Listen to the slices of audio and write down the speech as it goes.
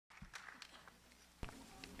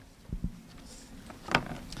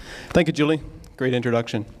Thank you, Julie. Great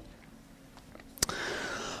introduction.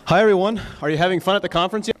 Hi, everyone. Are you having fun at the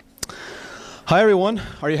conference yet? Hi, everyone.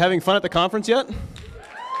 Are you having fun at the conference yet?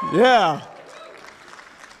 Yeah.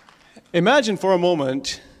 Imagine for a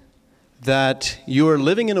moment that you are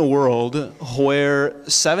living in a world where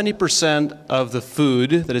 70% of the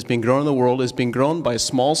food that is being grown in the world is being grown by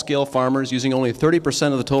small-scale farmers using only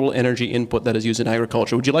 30% of the total energy input that is used in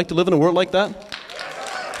agriculture. Would you like to live in a world like that?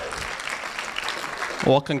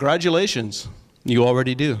 Well, congratulations. You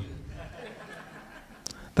already do.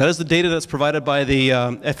 That is the data that's provided by the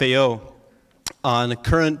FAO on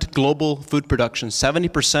current global food production.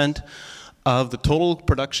 70% of the total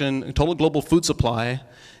production, total global food supply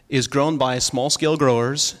is grown by small-scale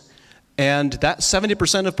growers, and that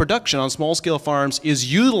 70% of production on small-scale farms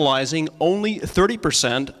is utilizing only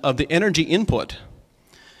 30% of the energy input.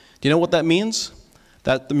 Do you know what that means?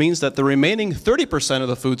 That means that the remaining 30% of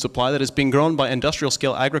the food supply that is being grown by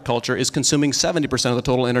industrial-scale agriculture is consuming 70% of the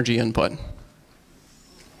total energy input.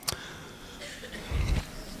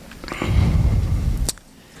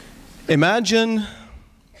 Imagine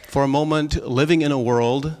for a moment living in a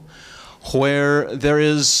world where there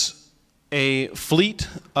is a fleet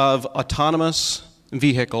of autonomous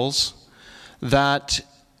vehicles that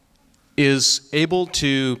is able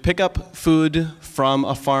to pick up food from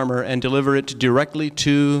a farmer and deliver it directly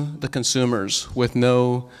to the consumers with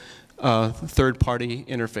no third-party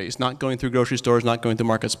interface, not going through grocery stores, not going through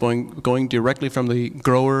markets, going directly from the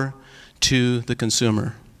grower to the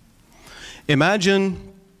consumer.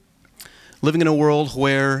 Imagine living in a world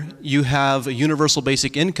where you have a universal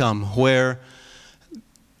basic income, where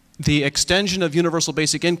the extension of universal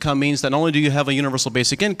basic income means that not only do you have a universal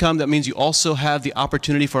basic income, that means you also have the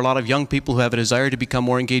opportunity for a lot of young people who have a desire to become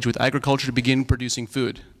more engaged with agriculture to begin producing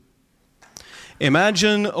food.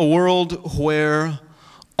 Imagine a world where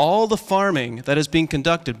all the farming that is being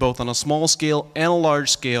conducted, both on a small scale and a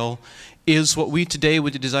large scale, is what we today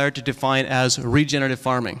would desire to define as regenerative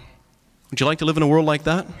farming. Would you like to live in a world like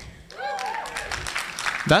that?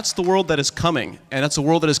 That's the world that is coming, and that's a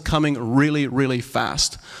world that is coming really, really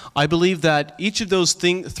fast. I believe that each of those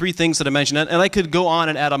three things that I mentioned, and I could go on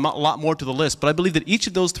and add a lot more to the list, but I believe that each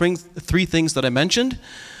of those three things that I mentioned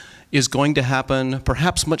is going to happen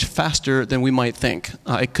perhaps much faster than we might think.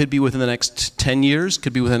 It could be within the next 10 years,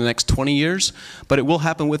 could be within the next 20 years, but it will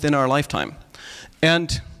happen within our lifetime.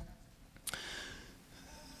 And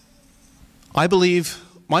I believe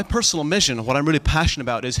my personal mission, what I'm really passionate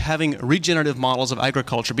about, is having regenerative models of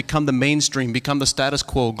agriculture become the mainstream, become the status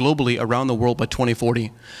quo globally around the world by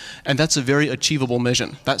 2040. And that's a very achievable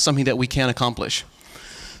mission. That's something that we can accomplish.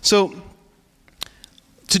 So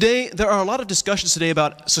today, there are a lot of discussions today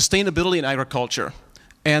about sustainability in agriculture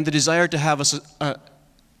and the desire to have a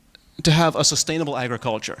sustainable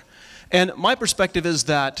agriculture. And my perspective is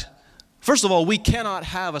that, first of all, we cannot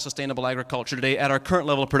have a sustainable agriculture today at our current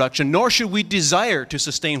level of production, nor should we desire to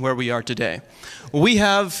sustain where we are today. We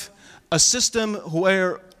have a system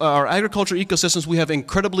where our agriculture ecosystems, we have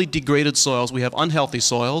incredibly degraded soils, we have unhealthy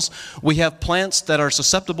soils, we have plants that are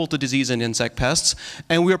susceptible to disease and insect pests,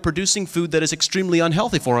 and we are producing food that is extremely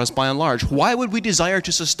unhealthy for us by and large. Why would we desire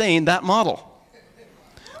to sustain that model?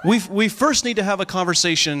 We first need to have a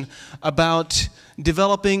conversation about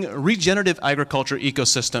developing regenerative agriculture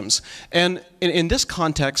ecosystems. And in this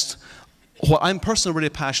context, what I'm personally really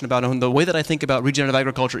passionate about and the way that I think about regenerative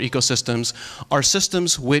agriculture ecosystems are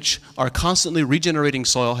systems which are constantly regenerating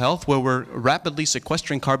soil health, where we're rapidly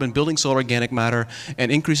sequestering carbon, building soil organic matter,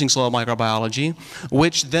 and increasing soil microbiology,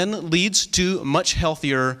 which then leads to much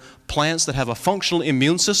healthier plants that have a functional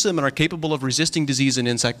immune system and are capable of resisting disease and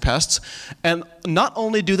insect pests. And not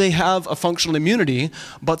only do they have a functional immunity,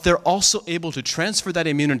 but they're also able to transfer that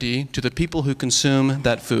immunity to the people who consume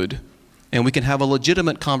that food. And we can have a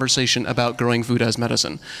legitimate conversation about growing food as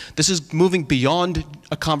medicine. This is moving beyond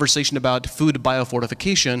a conversation about food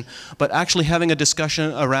biofortification, but actually having a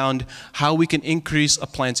discussion around how we can increase a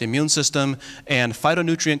plant's immune system and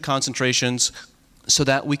phytonutrient concentrations so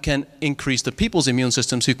that we can increase the people's immune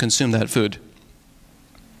systems who consume that food.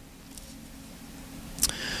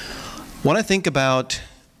 When I think about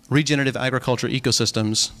regenerative agriculture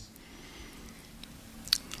ecosystems,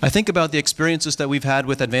 I think about the experiences that we've had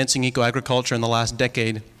with advancing eco-agriculture in the last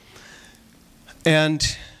decade.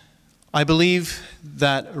 And I believe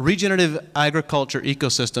that regenerative agriculture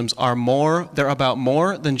ecosystems they're about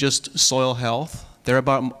more than just soil health. They're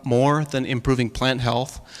about more than improving plant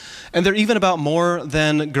health. And they're even about more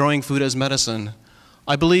than growing food as medicine.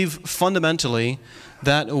 I believe fundamentally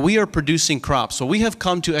that we are producing crops. So we have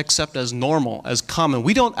come to accept as normal, as common.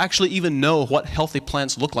 We don't actually even know what healthy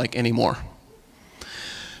plants look like anymore.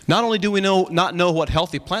 Not only do we not know what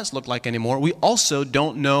healthy plants look like anymore, we also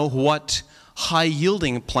don't know what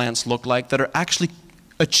high-yielding plants look like that are actually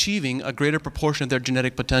achieving a greater proportion of their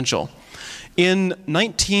genetic potential. In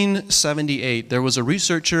 1978, there was a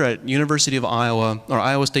researcher at University of Iowa, or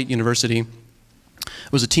Iowa State University.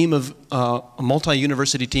 It was a team of, a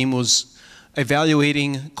multi-university team was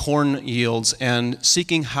evaluating corn yields and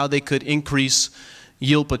seeking how they could increase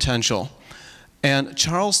yield potential. And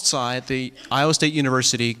Charles Tsai at the Iowa State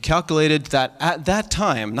University calculated that at that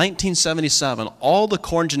time, 1977, all the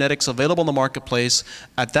corn genetics available in the marketplace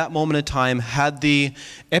at that moment in time had the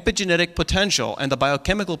epigenetic potential and the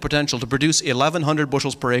biochemical potential to produce 1,100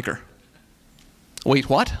 bushels per acre. Wait,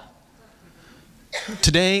 what?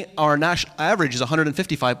 Today, our national average is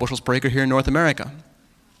 155 bushels per acre here in North America.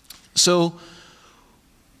 So,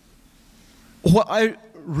 what I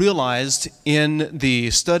realized in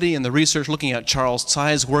the study and the research looking at Charles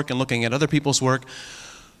Tsai's work and looking at other people's work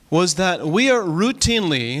was that we are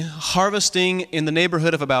routinely harvesting in the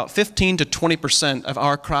neighborhood of about 15 to 20% of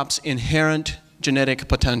our crop's inherent genetic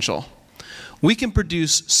potential. We can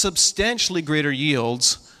produce substantially greater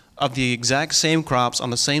yields of the exact same crops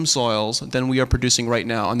on the same soils than we are producing right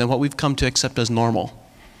now, and than what we've come to accept as normal.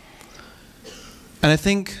 And I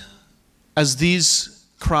think as these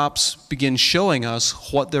crops begin showing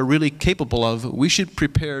us what they're really capable of, we should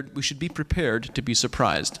be prepared to be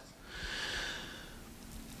surprised.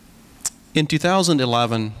 In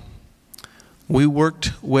 2011, we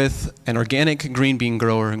worked with an organic green bean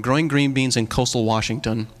grower growing green beans in coastal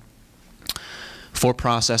Washington for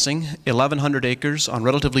processing, 1,100 acres on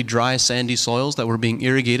relatively dry, sandy soils that were being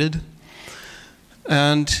irrigated.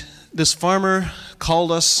 And this farmer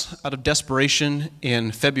called us out of desperation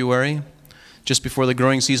in February, just before the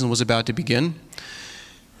growing season was about to begin.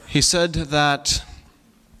 He said that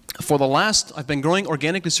I've been growing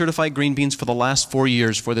organically certified green beans for the last 4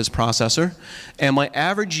 years for this processor, and my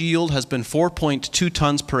average yield has been 4.2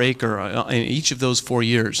 tons per acre in each of those 4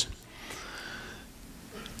 years.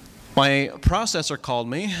 My processor called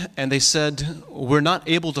me and they said, we're not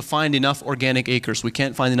able to find enough organic acres. We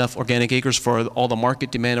can't find enough organic acres for all the market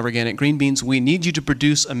demand of organic green beans. We need you to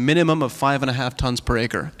produce a minimum of 5.5 tons per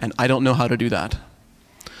acre, and I don't know how to do that.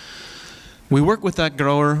 We worked with that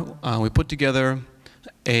grower. We put together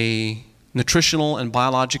a nutritional and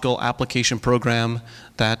biological application program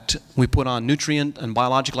that we put on nutrient and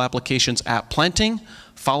biological applications at planting,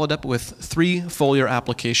 followed up with 3 foliar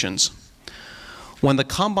applications. When the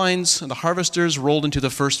combines and the harvesters rolled into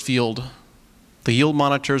the first field, the yield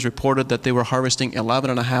monitors reported that they were harvesting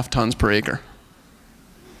 11.5 tons per acre.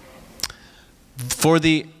 For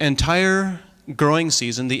the entire growing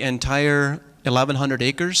season, the entire 1,100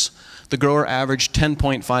 acres, the grower averaged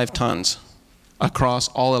 10.5 tons across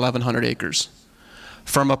all 1,100 acres.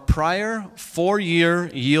 From a prior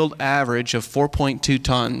 4-year yield average of 4.2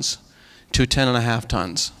 tons to 10.5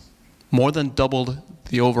 tons, more than doubled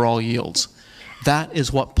the overall yields. That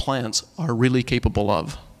is what plants are really capable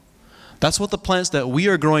of. That's what the plants that we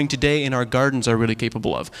are growing today in our gardens are really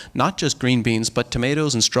capable of. Not just green beans, but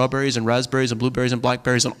tomatoes and strawberries and raspberries and blueberries and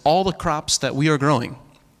blackberries and all the crops that we are growing.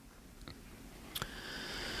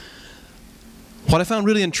 What I found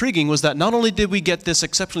really intriguing was that not only did we get this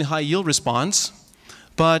exceptionally high yield response,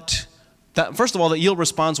 but that, first of all, the yield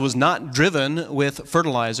response was not driven with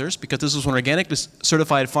fertilizers, because this was an organically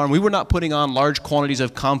certified farm. We were not putting on large quantities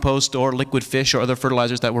of compost or liquid fish or other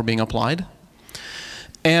fertilizers that were being applied.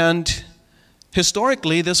 And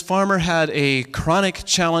historically, this farmer had a chronic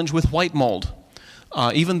challenge with white mold.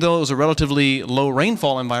 Even though it was a relatively low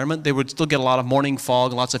rainfall environment, they would still get a lot of morning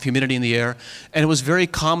fog, lots of humidity in the air, and it was very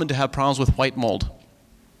common to have problems with white mold.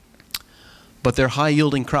 But their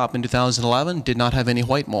high-yielding crop in 2011 did not have any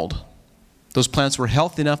white mold. Those plants were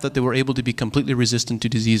healthy enough that they were able to be completely resistant to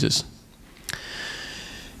diseases.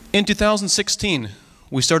 In 2016,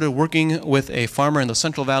 we started working with a farmer in the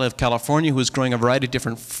Central Valley of California who was growing a variety of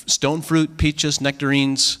different stone fruit, peaches,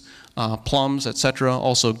 nectarines, plums, etc.,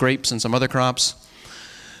 also grapes and some other crops.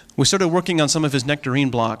 We started working on some of his nectarine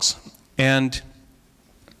blocks, and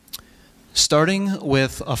starting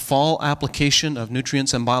with a fall application of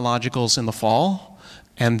nutrients and biologicals in the fall,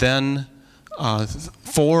 and then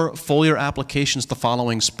 4 foliar applications the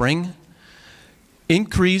following spring,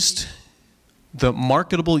 increased the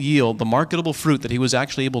marketable yield, the marketable fruit that he was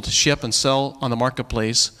actually able to ship and sell on the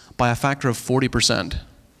marketplace by a factor of 40%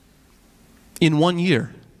 in 1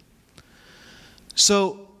 year.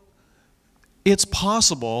 So it's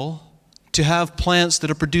possible to have plants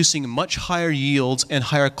that are producing much higher yields and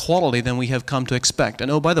higher quality than we have come to expect.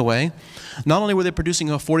 And oh, by the way, not only were they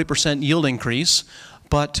producing a 40% yield increase,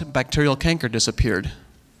 but bacterial canker disappeared.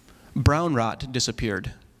 Brown rot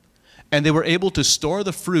disappeared. and they were able to store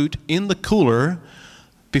the fruit in the cooler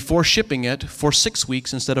before shipping it for 6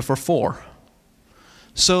 weeks instead of for 4.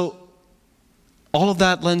 So all of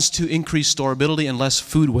that lends to increased storability and less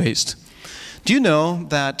food waste. Do you know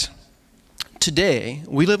that today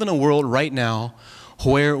we live in a world right now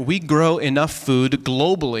where we grow enough food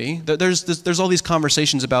globally? There's all these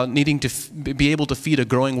conversations about needing to be able to feed a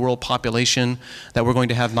growing world population, that we're going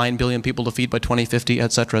to have 9 billion people to feed by 2050,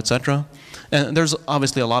 et cetera, et cetera. And there's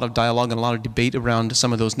obviously a lot of dialogue and a lot of debate around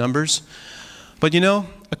some of those numbers. But you know,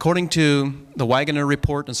 according to the Wagoner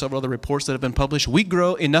report and several other reports that have been published, we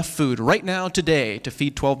grow enough food right now today to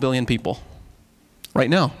feed 12 billion people. Right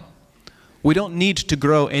now. We don't need to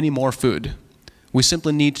grow any more food. We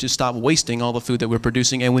simply need to stop wasting all the food that we're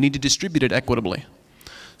producing, and we need to distribute it equitably.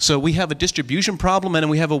 So we have a distribution problem and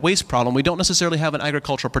we have a waste problem. We don't necessarily have an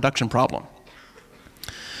agricultural production problem.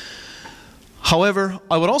 However,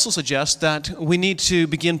 I would also suggest that we need to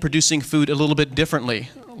begin producing food a little bit differently.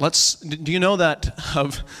 Do you know that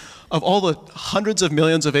of all the hundreds of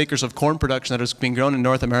millions of acres of corn production that is being grown in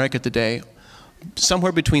North America today,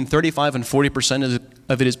 somewhere between 35 and 40%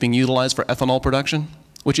 of it is being utilized for ethanol production,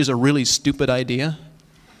 which is a really stupid idea.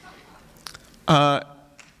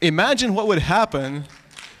 Imagine what would happen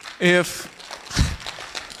if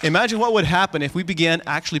we began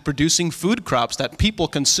actually producing food crops that people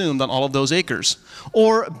consumed on all of those acres.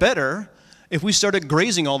 Or better, if we started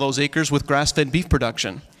grazing all those acres with grass-fed beef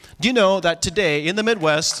production. Do you know that today in the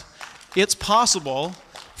Midwest, it's possible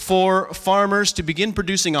for farmers to begin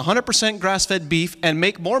producing 100% grass-fed beef and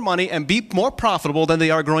make more money and be more profitable than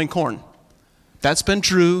they are growing corn? That's been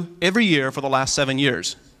true every year for the last 7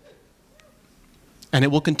 years. And it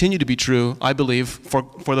will continue to be true, I believe,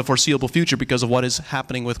 for the foreseeable future because of what is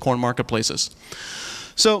happening with corn marketplaces.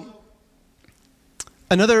 So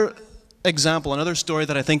another example, another story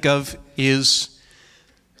that I think of is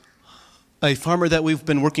a farmer that we've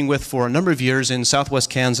been working with for a number of years in southwest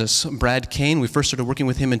Kansas, Brad Kane. We first started working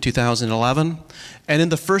with him in 2011. And in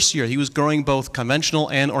the first year, he was growing both conventional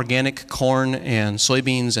and organic corn and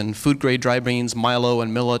soybeans and food-grade dry beans, milo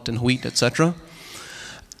and millet and wheat, etc.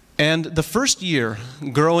 And the first year,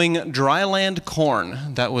 growing dryland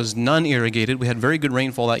corn that was non-irrigated, we had very good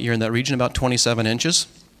rainfall that year in that region, about 27 inches.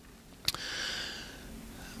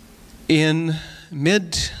 In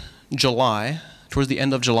mid-July, towards the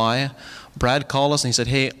end of July, Brad called us and he said,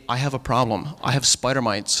 hey, I have a problem. I have spider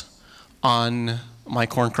mites on my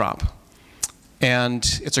corn crop. And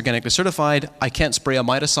it's organically certified. I can't spray a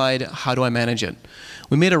miticide. How do I manage it?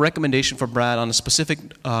 We made a recommendation for Brad on a specific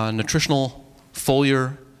nutritional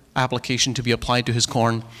foliar application to be applied to his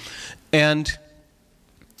corn. And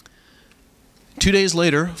 2 days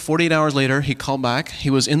later, 48 hours later, he called back. He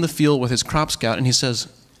was in the field with his crop scout and he says,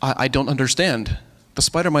 I don't understand. The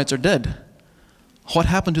spider mites are dead. What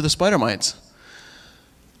happened to the spider mites?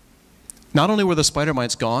 Not only were the spider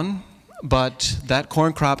mites gone, but that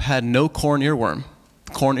corn crop had no corn earworm.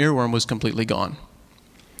 Corn earworm was completely gone.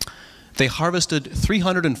 They harvested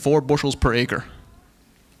 304 bushels per acre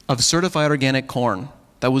of certified organic corn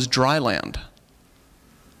that was dry land,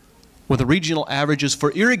 where the regional averages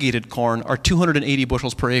for irrigated corn are 280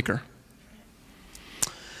 bushels per acre.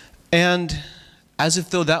 And as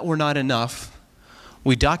if though that were not enough,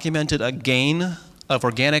 we documented a gain of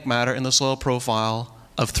organic matter in the soil profile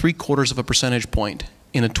of 3/4 of a percentage point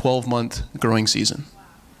in a 12-month growing season.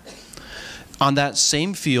 On that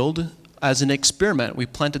same field, as an experiment, we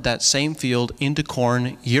planted that same field into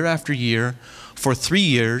corn year after year for 3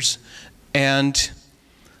 years, and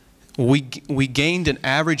we gained an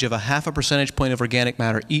average of 0.5 percentage point of organic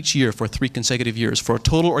matter each year for 3 consecutive years, for a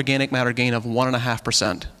total organic matter gain of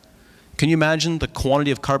 1.5%. Can you imagine the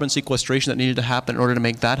quantity of carbon sequestration that needed to happen in order to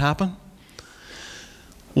make that happen?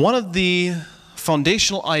 One of the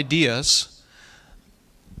foundational ideas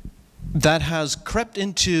that has crept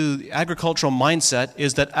into the agricultural mindset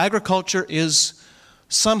is that agriculture is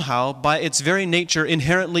somehow, by its very nature,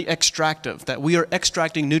 inherently extractive, that we are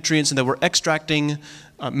extracting nutrients and that we're extracting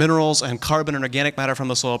minerals and carbon and organic matter from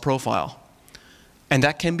the soil profile. And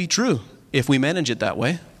that can be true if we manage it that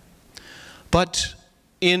way. But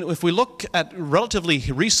if we look at relatively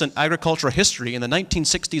recent agricultural history in the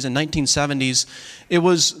 1960s and 1970s, it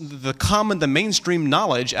was the mainstream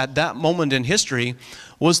knowledge at that moment in history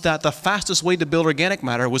was that the fastest way to build organic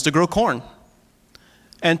matter was to grow corn.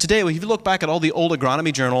 And today, if you look back at all the old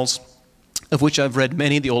agronomy journals, of which I've read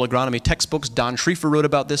many, the old agronomy textbooks, Don Schrieffer wrote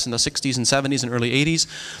about this in the 60s and 70s and early 80s,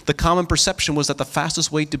 the common perception was that the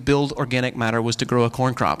fastest way to build organic matter was to grow a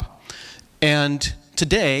corn crop. And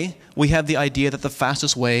today, we have the idea that the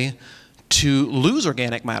fastest way to lose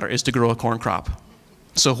organic matter is to grow a corn crop.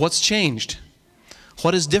 So what's changed?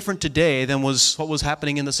 What is different today than what was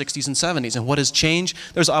happening in the 60s and 70s? And what has changed?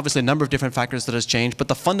 There's obviously a number of different factors that has changed, but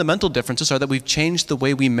the fundamental differences are that we've changed the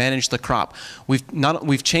way we manage the crop.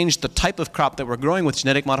 We've changed the type of crop that we're growing with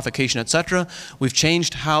genetic modification, etc. We've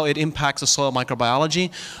changed how it impacts the soil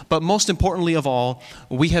microbiology. But most importantly of all,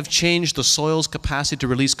 we have changed the soil's capacity to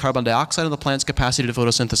release carbon dioxide and the plant's capacity to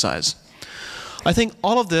photosynthesize. I think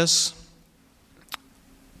all of this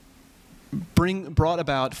brought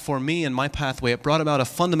about, for me and my pathway, it brought about a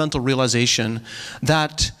fundamental realization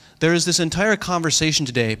that there is this entire conversation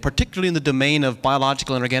today, particularly in the domain of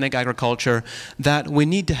biological and organic agriculture, that we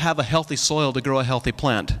need to have a healthy soil to grow a healthy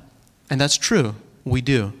plant. And that's true, we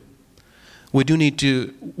do. We do need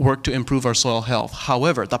to work to improve our soil health.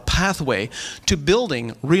 However, the pathway to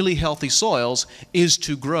building really healthy soils is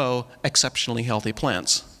to grow exceptionally healthy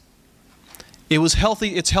plants. It's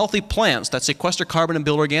healthy plants that sequester carbon and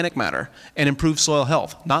build organic matter and improve soil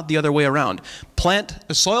health, not the other way around.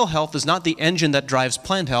 Soil health is not the engine that drives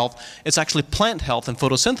plant health. It's actually plant health and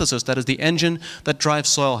photosynthesis that is the engine that drives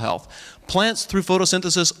soil health. Plants, through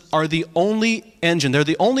photosynthesis, are the only engine, they're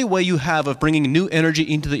the only way you have of bringing new energy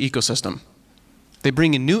into the ecosystem. They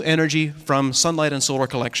bring in new energy from sunlight and solar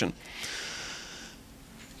collection.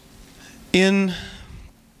 In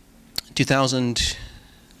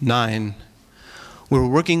 2009, we were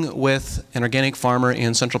working with an organic farmer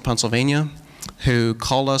in central Pennsylvania who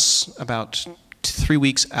called us about 3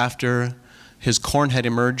 weeks after his corn had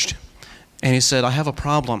emerged, and he said, I have a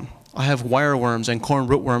problem. I have wireworms and corn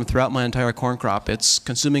rootworm throughout my entire corn crop. It's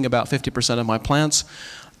consuming about 50% of my plants.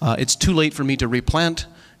 It's too late for me to replant,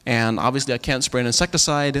 and obviously I can't spray an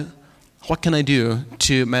insecticide. What can I do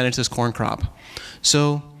to manage this corn crop?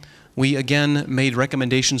 So we again made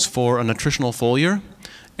recommendations for a nutritional foliar.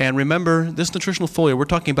 And remember, this nutritional foliar, we're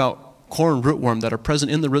talking about corn rootworm that are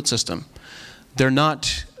present in the root system.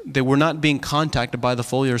 They were not being contacted by the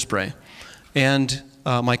foliar spray. And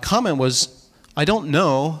my comment was, I don't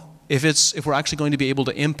know if we're actually going to be able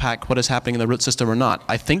to impact what is happening in the root system or not.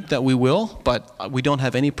 I think that we will, but we don't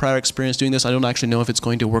have any prior experience doing this. I don't actually know if it's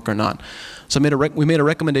going to work or not. So we made a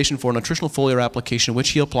recommendation for a nutritional foliar application,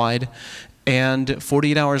 which he applied, and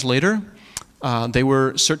 48 hours later, they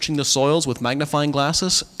were searching the soils with magnifying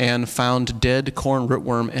glasses and found dead corn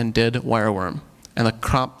rootworm and dead wireworm. And the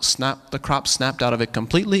crop snapped out of it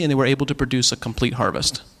completely, and they were able to produce a complete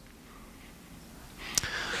harvest.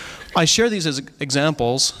 I share these as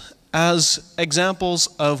examples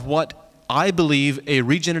of what I believe a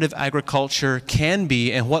regenerative agriculture can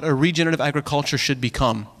be and what a regenerative agriculture should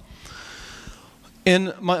become.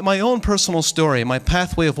 In my own personal story, my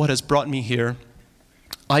pathway of what has brought me here,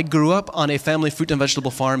 I grew up on a family fruit and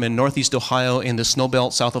vegetable farm in northeast Ohio in the snow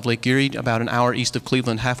belt south of Lake Erie, about an hour east of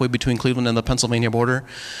Cleveland, halfway between Cleveland and the Pennsylvania border.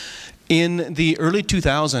 In the early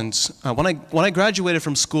 2000s, when I graduated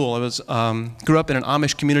from school, I grew up in an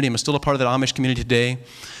Amish community. I'm still a part of that Amish community today.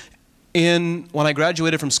 When I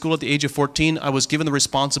graduated from school at the age of 14, I was given the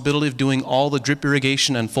responsibility of doing all the drip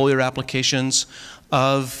irrigation and foliar applications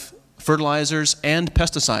of fertilizers and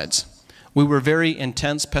pesticides. We were very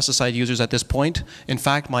intense pesticide users at this point. In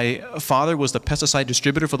fact, my father was the pesticide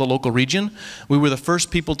distributor for the local region. We were the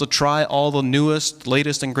first people to try all the newest,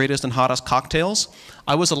 latest, and greatest and hottest cocktails.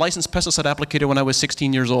 I was a licensed pesticide applicator when I was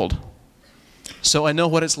 16 years old. So I know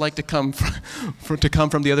what it's like to come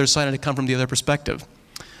from the other side and to come from the other perspective.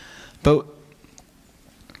 But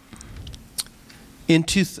in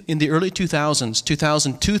the early 2000s,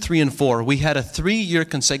 2002, 3, and 4, we had a 3-year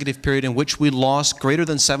consecutive period in which we lost greater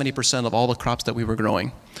than 70% of all the crops that we were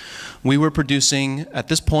growing. We were producing, at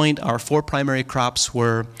this point, our 4 primary crops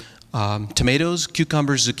were tomatoes,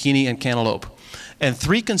 cucumbers, zucchini, and cantaloupe. And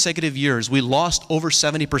 3 consecutive years, we lost over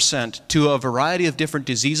 70% to a variety of different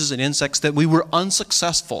diseases and insects that we were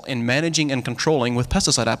unsuccessful in managing and controlling with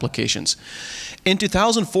pesticide applications. In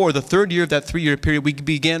 2004, the 3rd year of that 3-year period, we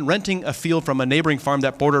began renting a field from a neighboring farm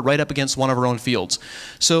that bordered right up against one of our own fields.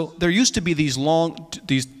 So there used to be these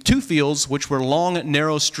 2 fields which were long,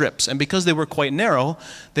 narrow strips. And because they were quite narrow,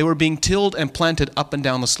 they were being tilled and planted up and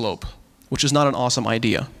down the slope, which is not an awesome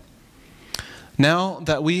idea. Now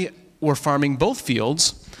that we were farming both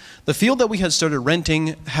fields, the field that we had started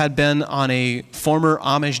renting had been on a former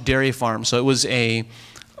Amish dairy farm. So it was a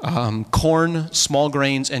corn, small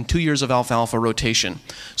grains, and 2 years of alfalfa rotation.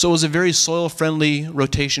 So it was a very soil-friendly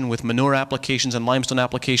rotation with manure applications and limestone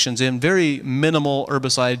applications and very minimal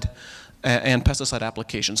herbicide and pesticide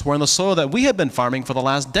applications. Where in the soil that we had been farming for the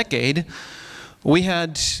last decade, we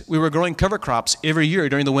were growing cover crops every year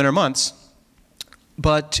during the winter months,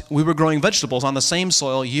 but we were growing vegetables on the same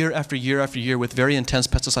soil year after year after year with very intense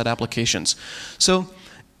pesticide applications. So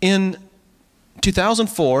in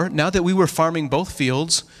 2004, now that we were farming both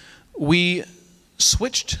fields, we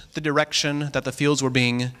switched the direction that the fields were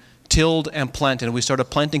being tilled and planted. We started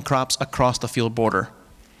planting crops across the field border.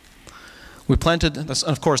 We planted,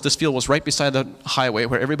 of course, this field was right beside the highway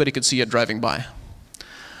where everybody could see it driving by.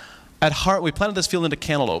 We planted this field into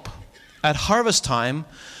cantaloupe. At harvest time,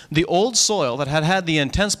 the old soil that had had the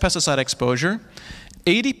intense pesticide exposure,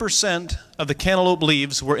 80% of the cantaloupe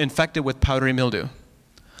leaves were infected with powdery mildew.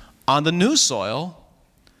 On the new soil,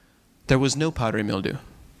 there was no powdery mildew.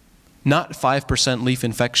 Not 5% leaf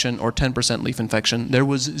infection or 10% leaf infection. There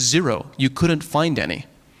was zero. You couldn't find any.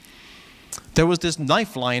 There was this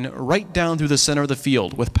knife line right down through the center of the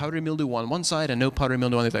field with powdery mildew on one side and no powdery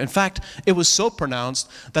mildew on the other. In fact, it was so pronounced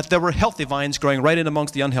that there were healthy vines growing right in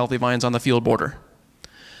amongst the unhealthy vines on the field border.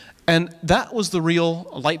 And that was the real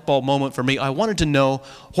light bulb moment for me. I wanted to know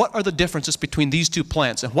what are the differences between these two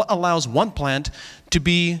plants and what allows one plant to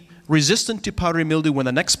be resistant to powdery mildew when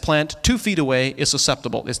the next plant 2 feet away is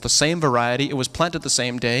susceptible. It's the same variety. It was planted the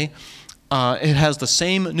same day. It has the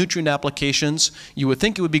same nutrient applications. You would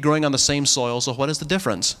think it would be growing on the same soil, so what is the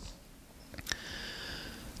difference?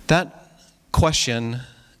 That question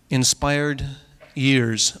inspired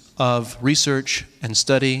years of research and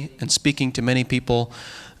study and speaking to many people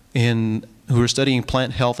who are studying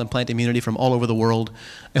plant health and plant immunity from all over the world.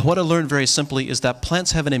 And what I learned very simply is that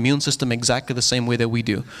plants have an immune system exactly the same way that we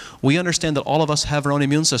do. We understand that all of us have our own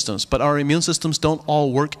immune systems, but our immune systems don't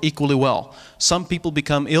all work equally well. Some people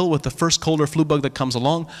become ill with the first cold or flu bug that comes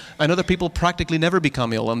along, and other people practically never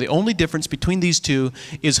become ill. And the only difference between these two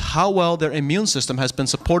is how well their immune system has been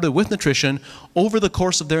supported with nutrition over the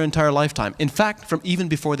course of their entire lifetime. In fact, from even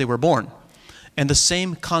before they were born. And the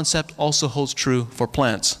same concept also holds true for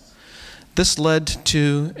plants. This led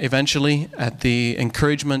to, eventually, at the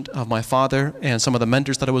encouragement of my father and some of the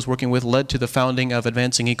mentors that I was working with, led to the founding of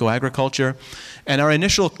Advancing Eco-Agriculture. And our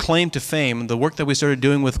initial claim to fame, the work that we started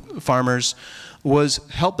doing with farmers, was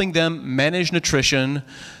helping them manage nutrition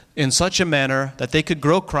in such a manner that they could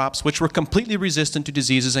grow crops which were completely resistant to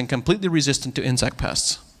diseases and completely resistant to insect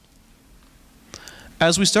pests.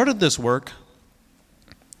 As we started this work,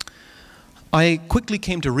 I quickly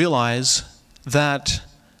came to realize that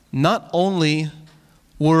not only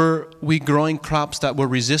were we growing crops that were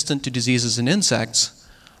resistant to diseases and insects,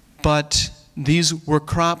 but these were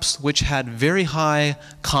crops which had very high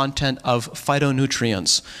content of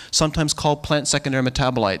phytonutrients, sometimes called plant secondary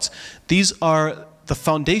metabolites. These are the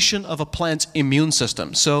foundation of a plant's immune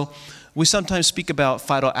system. So we sometimes speak about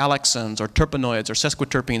phytoalexins or terpenoids or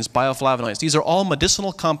sesquiterpenes, bioflavonoids. These are all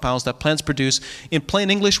medicinal compounds that plants produce. In plain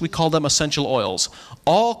English, we call them essential oils.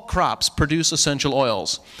 All crops produce essential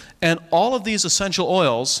oils. And all of these essential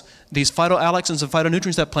oils, these phytoalexins and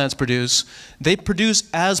phytonutrients that plants produce, they produce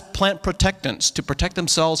as plant protectants to protect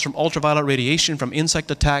themselves from ultraviolet radiation, from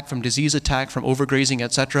insect attack, from disease attack, from overgrazing,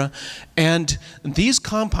 etc. And these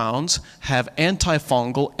compounds have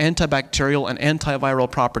antifungal, antibacterial, and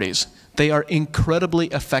antiviral properties. They are incredibly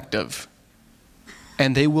effective,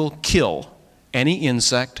 and they will kill any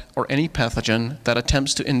insect or any pathogen that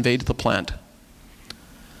attempts to invade the plant.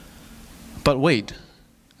 But wait,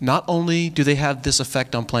 not only do they have this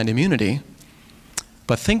effect on plant immunity,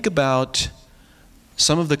 but think about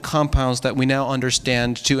some of the compounds that we now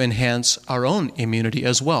understand to enhance our own immunity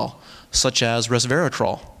as well, such as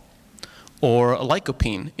resveratrol, or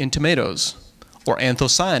lycopene in tomatoes, or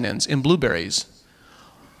anthocyanins in blueberries.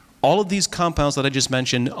 All of these compounds that I just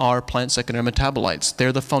mentioned are plant secondary metabolites.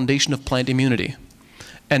 They're the foundation of plant immunity.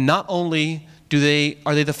 And not only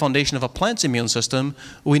are they the foundation of a plant's immune system,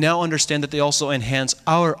 we now understand that they also enhance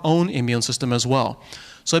our own immune system as well.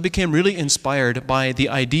 So I became really inspired by the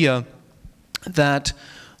idea that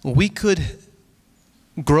we could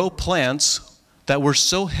grow plants that were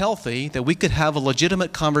so healthy that we could have a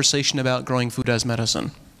legitimate conversation about growing food as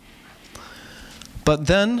medicine. But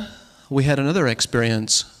then we had another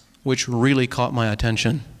experience which really caught my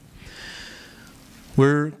attention.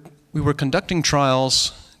 We were conducting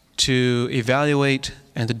trials to evaluate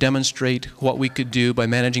and to demonstrate what we could do by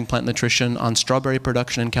managing plant nutrition on strawberry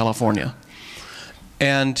production in California.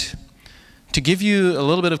 And to give you a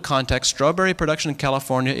little bit of context, strawberry production in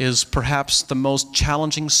California is perhaps the most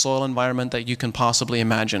challenging soil environment that you can possibly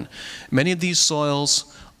imagine. Many of these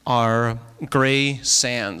soils are gray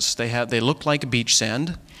sands. They look like beach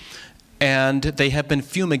sand, and they have been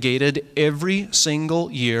fumigated every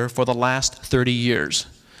single year for the last 30 years.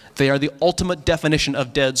 They are the ultimate definition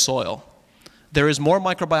of dead soil. There is more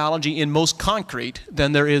microbiology in most concrete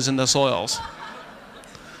than there is in the soils.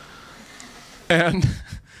 And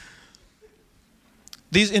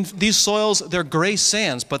These soils, they're gray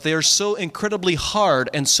sands, but they are so incredibly hard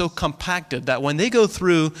and so compacted that when they go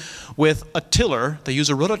through with a tiller, they use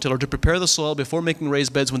a rototiller to prepare the soil before making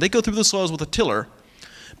raised beds. When they go through the soils with a tiller,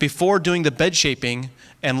 before doing the bed shaping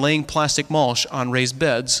and laying plastic mulch on raised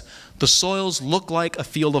beds, the soils look like a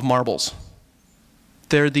field of marbles.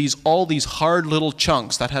 They're all these hard little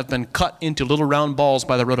chunks that have been cut into little round balls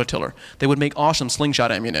by the rototiller. They would make awesome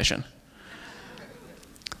slingshot ammunition.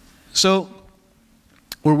 So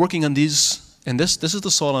we're working on these, and this is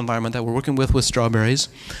the soil environment that we're working with strawberries.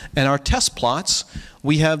 And our test plots,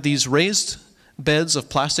 we have these raised beds of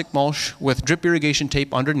plastic mulch with drip irrigation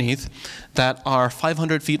tape underneath that are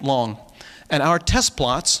 500 feet long. And our test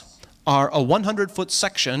plots are a 100-foot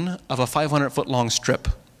section of a 500-foot long strip.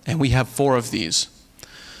 And we have 4 of these.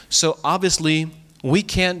 So obviously, we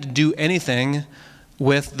can't do anything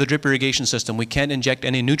with the drip irrigation system. We can't inject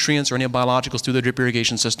any nutrients or any biologicals through the drip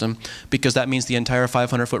irrigation system because that means the entire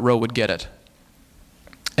 500-foot row would get it.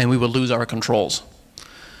 And we would lose our controls.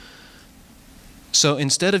 So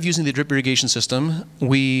instead of using the drip irrigation system,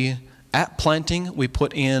 at planting, we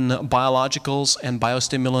put in biologicals and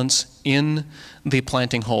biostimulants in the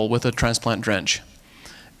planting hole with a transplant drench.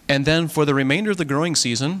 And then for the remainder of the growing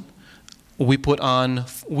season, we put on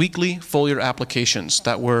weekly foliar applications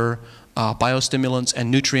that were biostimulants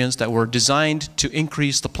and nutrients that were designed to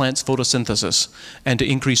increase the plant's photosynthesis and to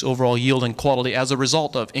increase overall yield and quality as a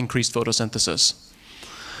result of increased photosynthesis.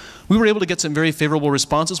 We were able to get some very favorable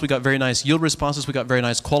responses. We got very nice yield responses. We got very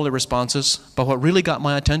nice quality responses. But what really got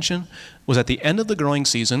my attention was at the end of the growing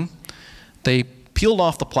season, they peeled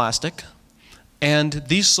off the plastic, and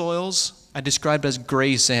these soils I described as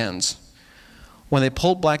gray sands. When they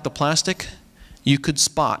pulled back the plastic, you could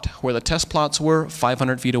spot where the test plots were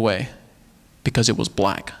 500 feet away because it was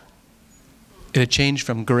black. It had changed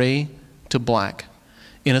from gray to black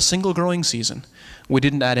in a single growing season. We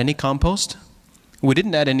didn't add any compost. We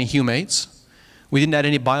didn't add any humates. We didn't add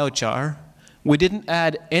any biochar. We didn't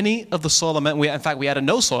add any of the soil amendments. In fact, we added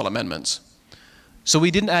no soil amendments. So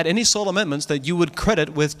we didn't add any soil amendments that you would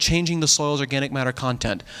credit with changing the soil's organic matter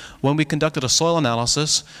content. When we conducted a soil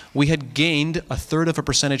analysis, we had gained 1/3 of a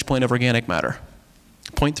percentage point of organic matter,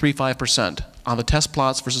 0.35% on the test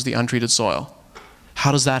plots versus the untreated soil.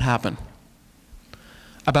 How does that happen?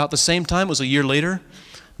 About the same time, it was a year later,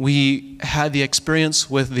 we had the experience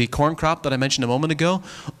with the corn crop that I mentioned a moment ago,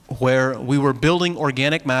 where we were building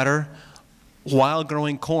organic matter while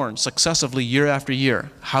growing corn successively year after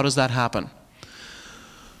year. How does that happen?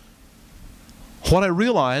 What I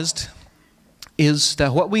realized is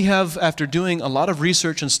that what we have, after doing a lot of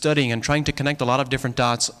research and studying and trying to connect a lot of different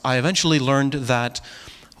dots, I eventually learned that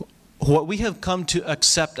what we have come to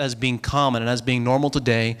accept as being common and as being normal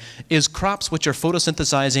today is crops which are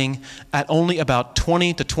photosynthesizing at only about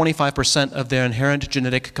 20 to 25% of their inherent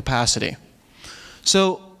genetic capacity.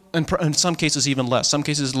 So, in some cases even less, some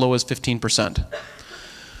cases as low as 15%.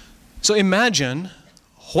 So imagine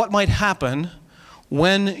what might happen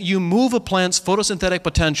when you move a plant's photosynthetic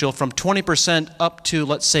potential from 20% up to,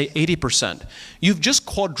 let's say, 80%. You've just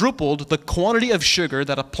quadrupled the quantity of sugar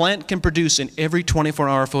that a plant can produce in every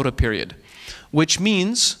 24-hour photo period, which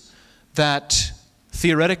means that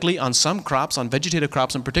theoretically on some crops, on vegetative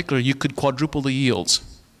crops in particular, you could quadruple the yields.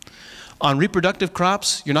 On reproductive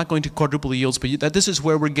crops, you're not going to quadruple the yields, but this is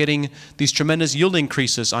where we're getting these tremendous yield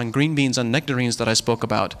increases on green beans and nectarines that I spoke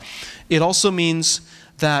about. It also means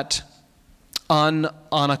that on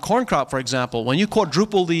a corn crop, for example, when you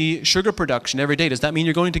quadruple the sugar production every day, does that mean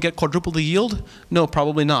you're going to get quadruple the yield? No,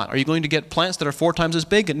 probably not. Are you going to get plants that are 4 times as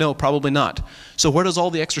big? No, probably not. So where does all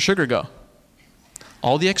the extra sugar go?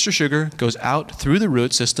 All the extra sugar goes out through the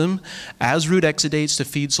root system as root exudates to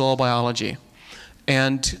feed soil biology.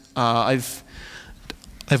 And I've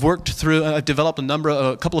developed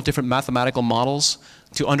a couple of different mathematical models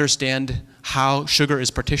to understand how sugar is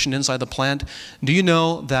partitioned inside the plant. Do you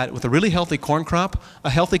know that with a really healthy corn crop, a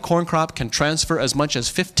healthy corn crop can transfer as much as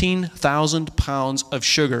 15,000 pounds of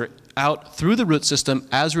sugar out through the root system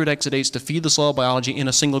as root exudates to feed the soil biology in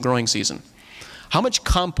a single growing season? How much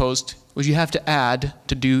compost would you have to add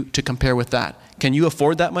to compare with that? Can you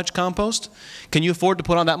afford that much compost? Can you afford to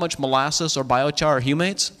put on that much molasses or biochar or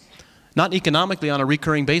humates? Not economically on a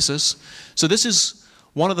recurring basis. So this is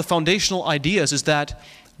one of the foundational ideas, is that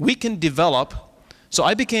we can develop. So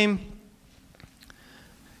in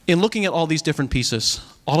looking at all these different pieces,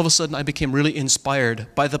 all of a sudden I became really inspired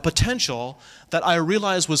by the potential that I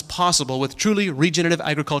realized was possible with truly regenerative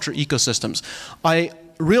agriculture ecosystems. I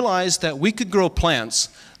realized that we could grow plants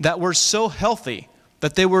that were so healthy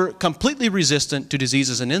that they were completely resistant to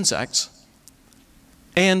diseases and insects,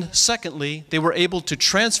 And secondly, they were able to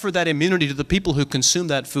transfer that immunity to the people who consume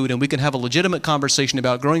that food, and we can have a legitimate conversation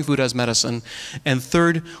about growing food as medicine. And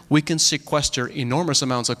third, we can sequester enormous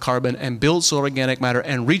amounts of carbon and build soil organic matter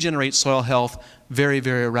and regenerate soil health very,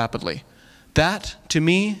 very rapidly. That, to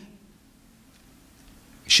me,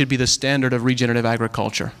 should be the standard of regenerative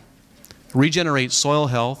agriculture. Regenerate soil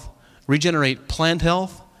health, regenerate plant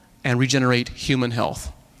health, and regenerate human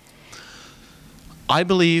health. I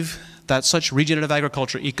believe that such regenerative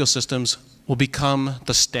agriculture ecosystems will become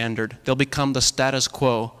the standard. They'll become the status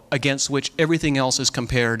quo against which everything else is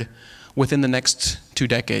compared within the next 2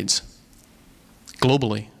 decades,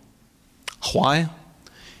 globally. Why?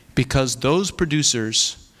 Because those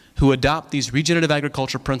producers who adopt these regenerative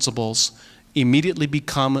agriculture principles immediately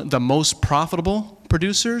become the most profitable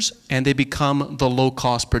producers, and they become the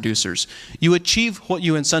low-cost producers. You achieve what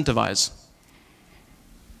you incentivize.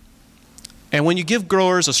 And when you give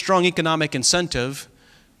growers a strong economic incentive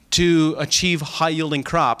to achieve high-yielding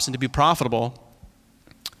crops and to be profitable,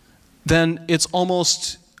 then it's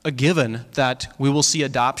almost a given that we will see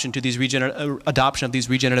adoption of these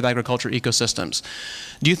regenerative agriculture ecosystems.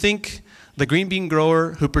 Do you think the green bean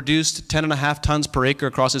grower who produced 10.5 tons per acre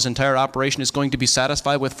across his entire operation is going to be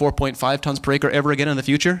satisfied with 4.5 tons per acre ever again in the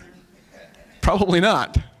future? Probably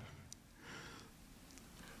not.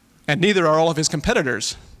 And neither are all of his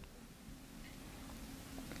competitors.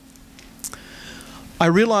 I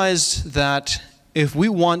realized that if we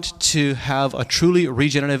want to have a truly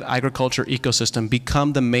regenerative agriculture ecosystem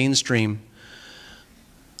become the mainstream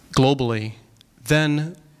globally,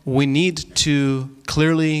 then we need to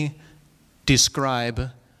clearly describe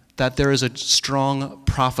that there is a strong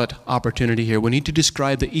profit opportunity here. We need to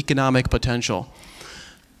describe the economic potential.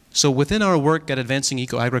 So within our work at Advancing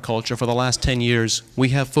Eco-Agriculture for the last 10 years, we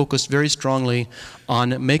have focused very strongly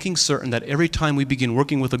on making certain that every time we begin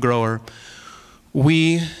working with a grower,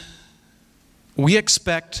 we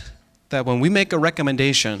expect that when we make a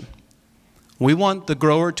recommendation, we want the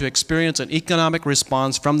grower to experience an economic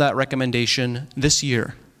response from that recommendation this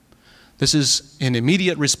year. This is an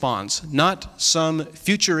immediate response, not some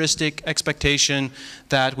futuristic expectation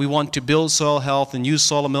that we want to build soil health and use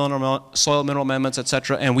soil mineral amendments,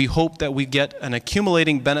 etc., and we hope that we get an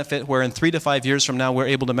accumulating benefit where in 3 to 5 years from now we're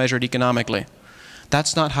able to measure it economically.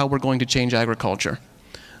 That's not how we're going to change agriculture.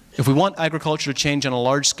 If we want agriculture to change on a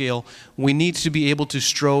large scale, we need to be able to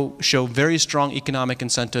show very strong economic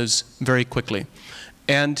incentives very quickly.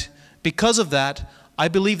 And because of that, I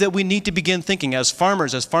believe that we need to begin thinking, as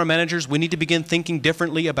farmers, as farm managers, we need to begin thinking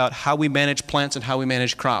differently about how we manage plants and how we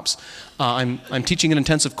manage crops. I'm teaching an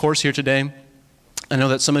intensive course here today. I know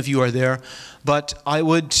that some of you are there, but I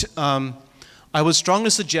would strongly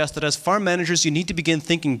suggest that as farm managers, you need to begin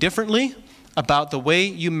thinking differently about the way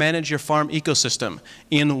you manage your farm ecosystem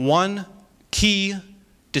in one key,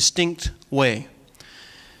 distinct way.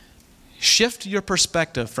 Shift your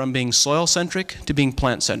perspective from being soil-centric to being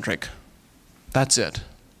plant-centric. That's it.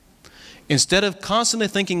 Instead of constantly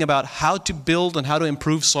thinking about how to build and how to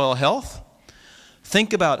improve soil health,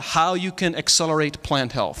 think about how you can accelerate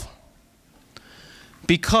plant health.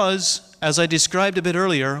 Because, as I described a bit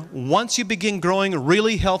earlier, once you begin growing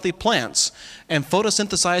really healthy plants and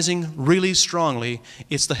photosynthesizing really strongly,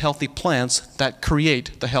 it's the healthy plants that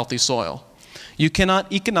create the healthy soil. You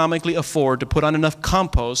cannot economically afford to put on enough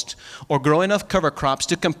compost or grow enough cover crops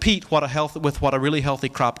to compete with what a really healthy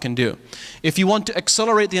crop can do. If you want to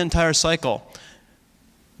accelerate the entire cycle,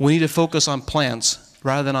 we need to focus on plants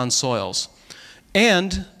rather than on soils.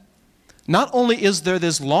 And not only is there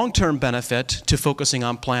this long-term benefit to focusing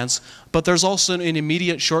on plants, but there's also an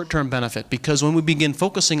immediate short-term benefit, because when we begin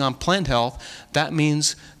focusing on plant health, that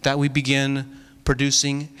means that we begin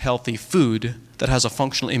producing healthy food that has a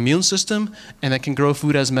functional immune system and that can grow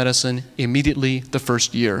food as medicine immediately the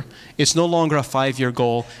first year. It's no longer a 5-year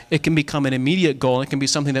goal. It can become an immediate goal, and it can be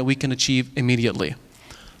something that we can achieve immediately.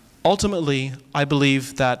 Ultimately, I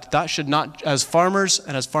believe that should not, as farmers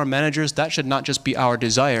and as farm managers, that should not just be our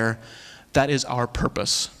desire, that is our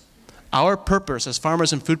purpose. Our purpose as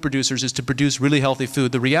farmers and food producers is to produce really healthy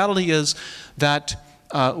food. The reality is that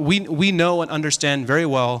we know and understand very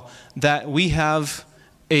well that we have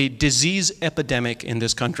a disease epidemic in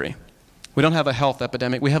this country. We don't have a health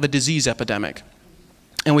epidemic, we have a disease epidemic.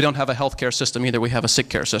 And we don't have a healthcare system either, we have a sick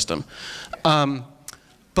care system.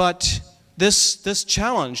 But this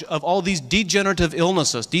challenge of all these degenerative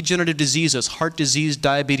illnesses, degenerative diseases, heart disease,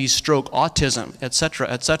 diabetes, stroke, autism, etc.,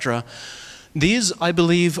 etc., these, I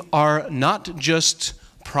believe, are not just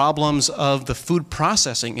problems of the food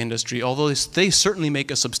processing industry, although they certainly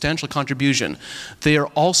make a substantial contribution. They are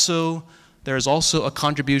also there is also a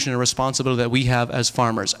contribution and responsibility that we have as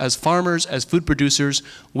farmers. As farmers, as food producers,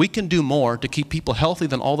 we can do more to keep people healthy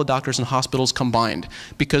than all the doctors and hospitals combined,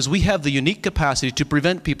 because we have the unique capacity to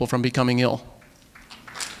prevent people from becoming ill.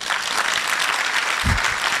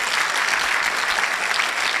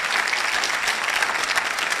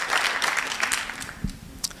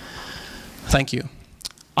 Thank you.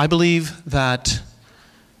 I believe that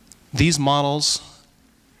these models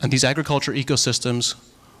and these agriculture ecosystems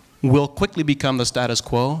will quickly become the status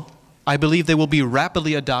quo. I believe they will be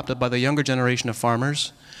rapidly adopted by the younger generation of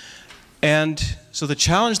farmers. And so the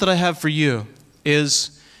challenge that I have for you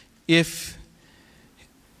is, if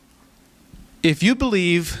you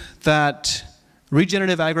believe that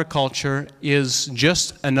regenerative agriculture is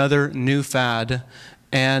just another new fad,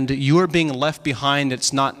 and you are being left behind,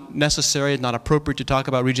 it's not necessary, it's not appropriate to talk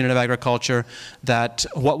about regenerative agriculture, that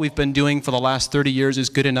what we've been doing for the last 30 years is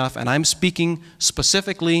good enough, and I'm speaking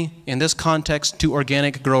specifically in this context to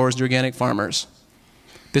organic growers and organic farmers.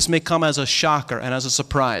 This may come as a shocker and as a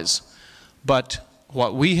surprise, but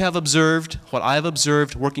what we have observed, what I've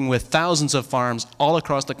observed working with thousands of farms all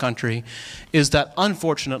across the country, is that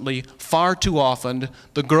unfortunately, far too often,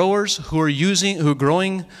 the growers who are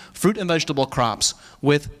growing fruit and vegetable crops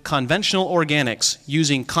with conventional organics,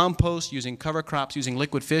 using compost, using cover crops, using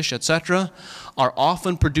liquid fish, etc., are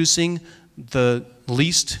often producing the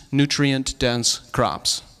least nutrient-dense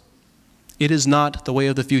crops. It is not the way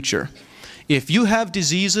of the future. If you have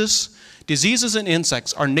diseases and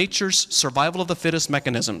insects are nature's survival of the fittest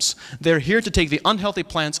mechanisms. They're here to take the unhealthy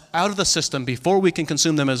plants out of the system before we can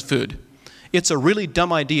consume them as food. It's a really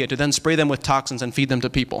dumb idea to then spray them with toxins and feed them to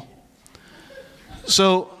people.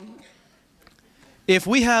 So if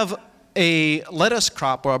we have a lettuce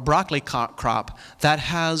crop or a broccoli crop that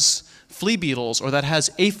has flea beetles or that has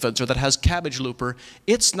aphids or that has cabbage looper,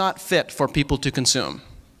 it's not fit for people to consume.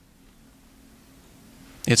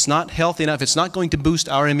 It's not healthy enough. It's not going to boost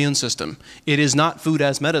our immune system. It is not food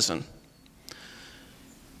as medicine.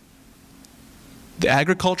 The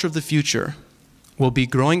agriculture of the future will be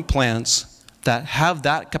growing plants that have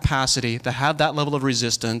that capacity, that have that level of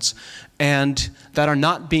resistance, and that are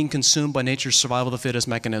not being consumed by nature's survival of the fittest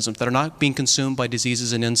mechanisms, that are not being consumed by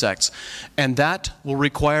diseases and insects. And that will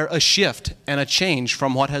require a shift and a change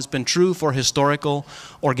from what has been true for historical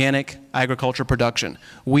organic agriculture production.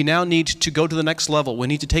 We now need to go to the next level. We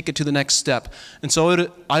need to take it to the next step. And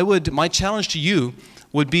so my challenge to you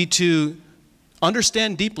would be to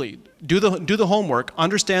understand deeply, do the homework,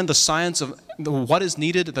 understand the science of what is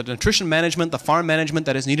needed, the nutrition management, the farm management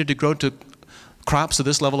that is needed to grow to crops to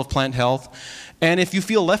this level of plant health. And if you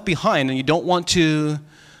feel left behind and you don't want to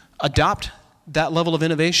adopt that level of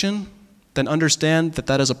innovation, then understand that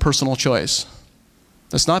that is a personal choice.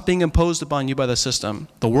 It's not being imposed upon you by the system.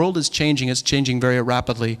 The world is changing. It's changing very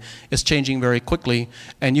rapidly. It's changing very quickly.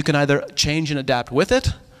 And you can either change and adapt with it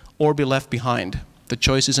or be left behind. The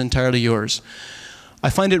choice is entirely yours. I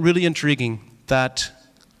find it really intriguing that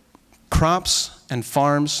crops and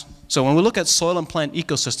farms, so when we look at soil and plant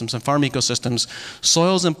ecosystems and farm ecosystems,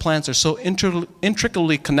 soils and plants are so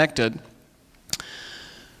intricately connected.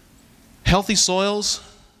 Healthy soils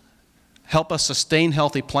help us sustain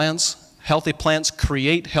healthy plants. Healthy plants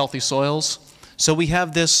create healthy soils. So we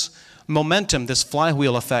have this momentum, this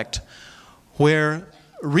flywheel effect, where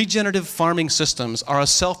regenerative farming systems are a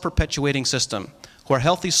self-perpetuating system, where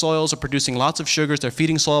healthy soils are producing lots of sugars, they're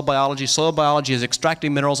feeding soil biology is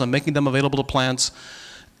extracting minerals and making them available to plants,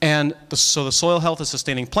 and so the soil health is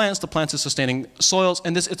sustaining plants, the plants is sustaining soils,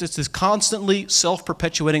 and it's this constantly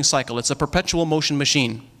self-perpetuating cycle. It's a perpetual motion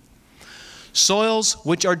machine. Soils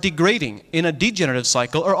which are degrading in a degenerative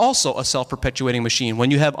cycle are also a self-perpetuating machine. When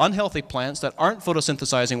you have unhealthy plants that aren't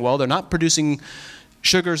photosynthesizing well, they're not producing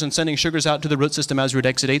sugars and sending sugars out to the root system as root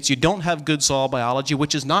exudates, you don't have good soil biology,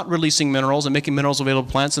 which is not releasing minerals and making minerals available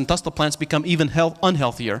to plants, and thus the plants become even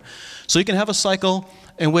unhealthier. So you can have a cycle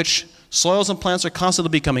in which soils and plants are constantly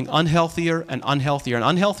becoming unhealthier and unhealthier and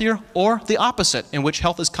unhealthier, or the opposite, in which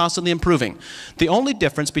health is constantly improving. The only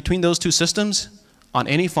difference between those two systems on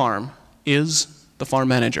any farm is the farm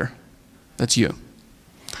manager. That's you.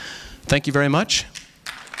 Thank you very much.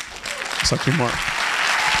 I'll talk to you more.